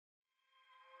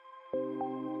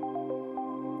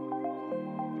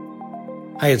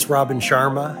Hi, it's Robin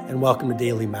Sharma, and welcome to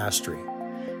Daily Mastery.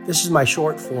 This is my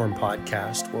short-form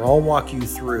podcast where I'll walk you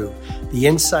through the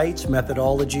insights,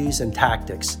 methodologies, and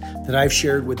tactics that I've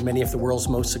shared with many of the world's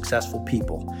most successful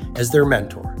people as their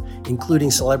mentor,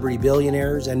 including celebrity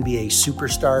billionaires, NBA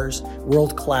superstars,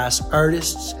 world-class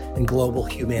artists, and global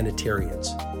humanitarians.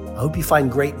 I hope you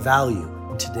find great value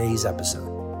in today's episode.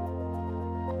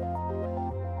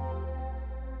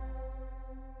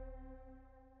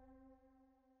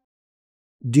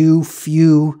 Do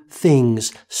few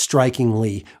things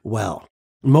strikingly well.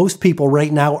 Most people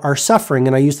right now are suffering,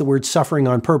 and I use the word suffering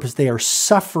on purpose. They are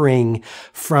suffering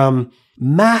from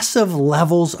massive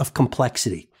levels of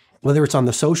complexity, whether it's on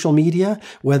the social media,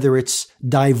 whether it's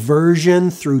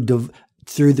diversion through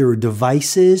their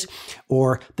devices,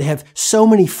 or they have so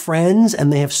many friends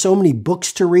and they have so many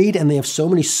books to read and they have so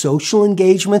many social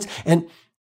engagements, and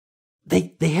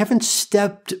they haven't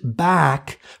stepped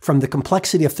back from the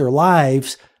complexity of their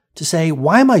lives to say,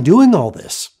 why am I doing all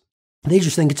this? They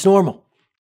just think it's normal.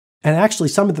 And actually,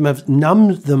 some of them have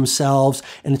numbed themselves,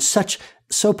 and it's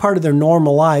so part of their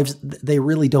normal lives, they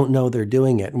really don't know they're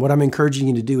doing it. And what I'm encouraging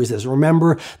you to do is this.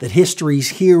 Remember that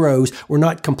history's heroes were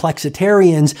not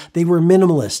complexitarians. They were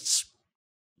minimalists.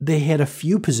 They had a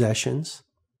few possessions.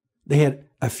 They had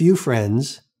a few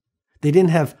friends. They didn't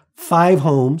have 5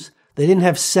 homes. They didn't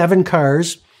have 7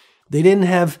 cars. They didn't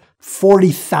have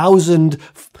 40,000,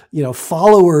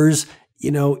 followers,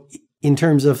 in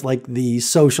terms of like the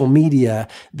social media.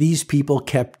 These people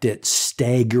kept it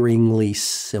staggeringly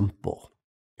simple.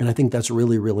 And I think that's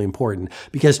really, really important,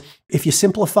 because if you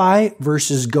simplify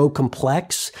versus go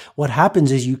complex, what happens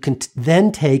is you can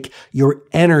then take your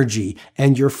energy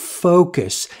and your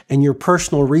focus and your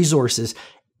personal resources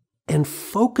and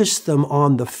focus them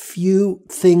on the few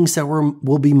things that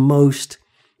will be most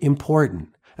important.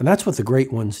 And that's what the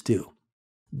great ones do.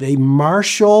 They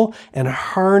marshal and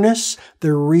harness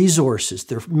their resources,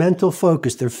 their mental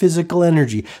focus, their physical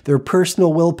energy, their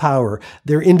personal willpower,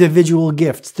 their individual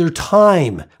gifts, their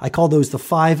time. I call those the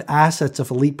 5 assets of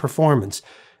elite performance.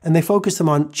 And they focus them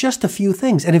on just a few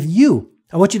things. And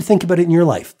I want you to think about it in your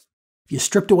life. If you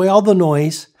stripped away all the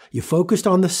noise, you focused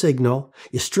on the signal,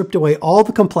 you stripped away all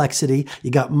the complexity,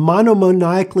 you got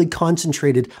monomaniacally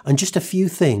concentrated on just a few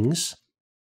things,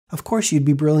 of course you'd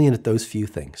be brilliant at those few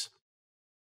things.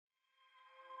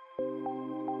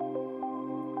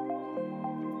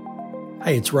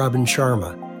 Hi, it's Robin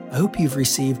Sharma. I hope you've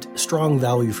received strong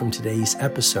value from today's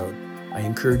episode. I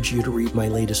encourage you to read my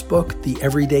latest book, The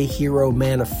Everyday Hero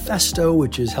Manifesto,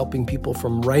 which is helping people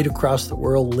from right across the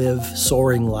world live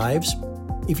soaring lives.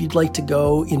 If you'd like to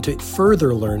go into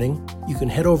further learning, you can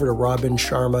head over to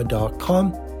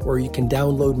robinsharma.com, where you can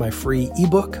download my free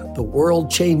ebook, The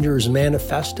World Changers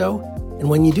Manifesto. And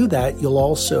when you do that, you'll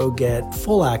also get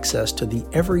full access to the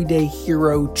Everyday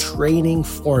Hero Training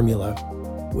Formula,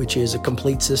 which is a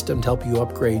complete system to help you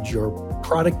upgrade your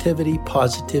productivity,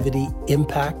 positivity,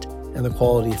 impact, and the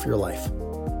quality of your life.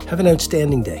 Have an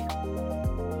outstanding day.